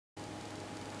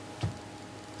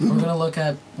We're gonna look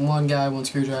at one guy, one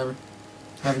screwdriver.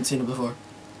 I haven't seen it before.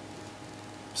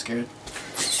 I'm scared.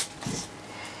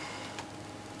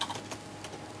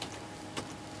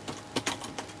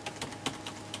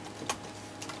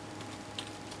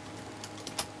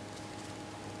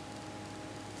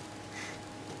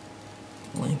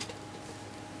 Linked.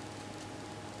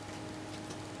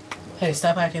 Hey,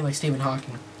 stop acting like Stephen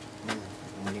Hawking.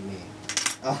 What do you mean?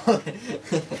 Oh,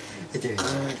 dude.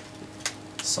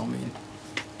 So mean.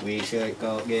 We should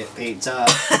go get pizza.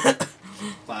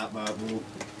 Bop, bop, boop.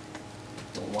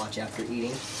 Don't watch after eating.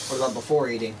 What about before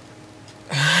eating?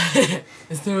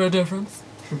 Is there a difference?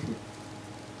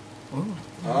 Ooh.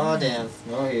 Oh, damn.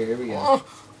 Oh, here we go.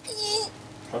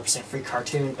 100% free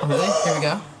cartoon. Oh, really? Here we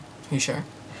go. You sure?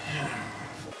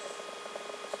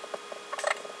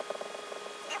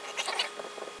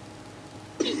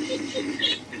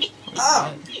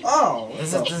 Oh! Oh!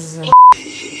 This is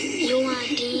You are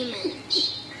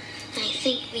demons. I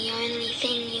think the only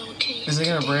thing you'll take Is it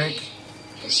gonna break?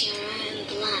 is your own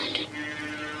blood.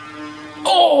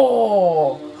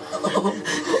 Oh!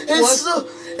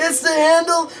 It's the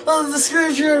handle of the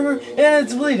screwdriver and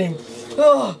it's bleeding.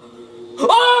 Oh!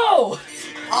 Oh!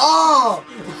 Oh!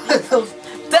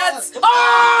 That's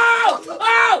oh!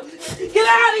 Oh! Get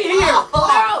out of here!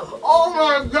 Oh, oh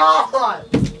my god!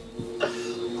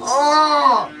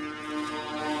 Oh!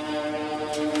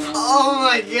 Oh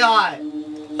my god!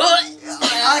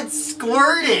 It's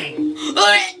squirting!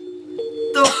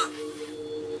 The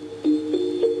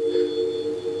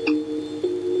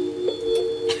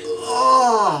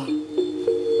oh!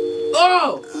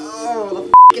 Oh! Oh, the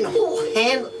fucking whole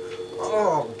hand.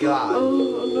 Oh god.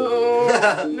 Oh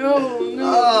no! No! No!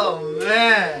 Oh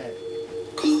man.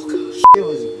 Oh gosh. It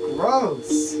was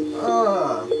gross.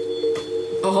 Oh!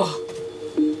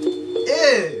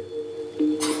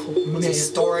 Ew. Was he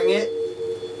storing it?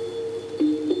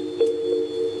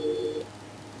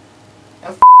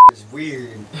 That is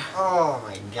weird. Oh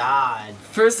my god.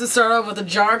 First to start off with a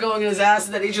jar going in his ass,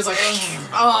 and then he's just like,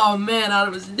 oh man, out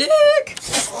of his dick.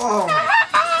 Oh my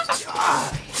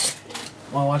god.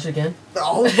 Wanna watch it again?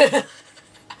 No.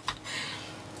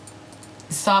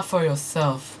 Stop for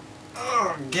yourself.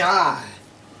 Oh god.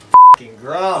 Fucking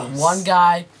gross. One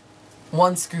guy,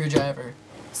 one screwdriver.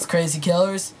 It's Crazy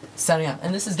Killers setting up.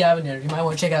 And this is Gavin here. You might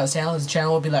want to check out his channel. His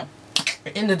channel will be like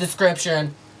in the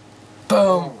description.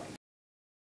 Boom.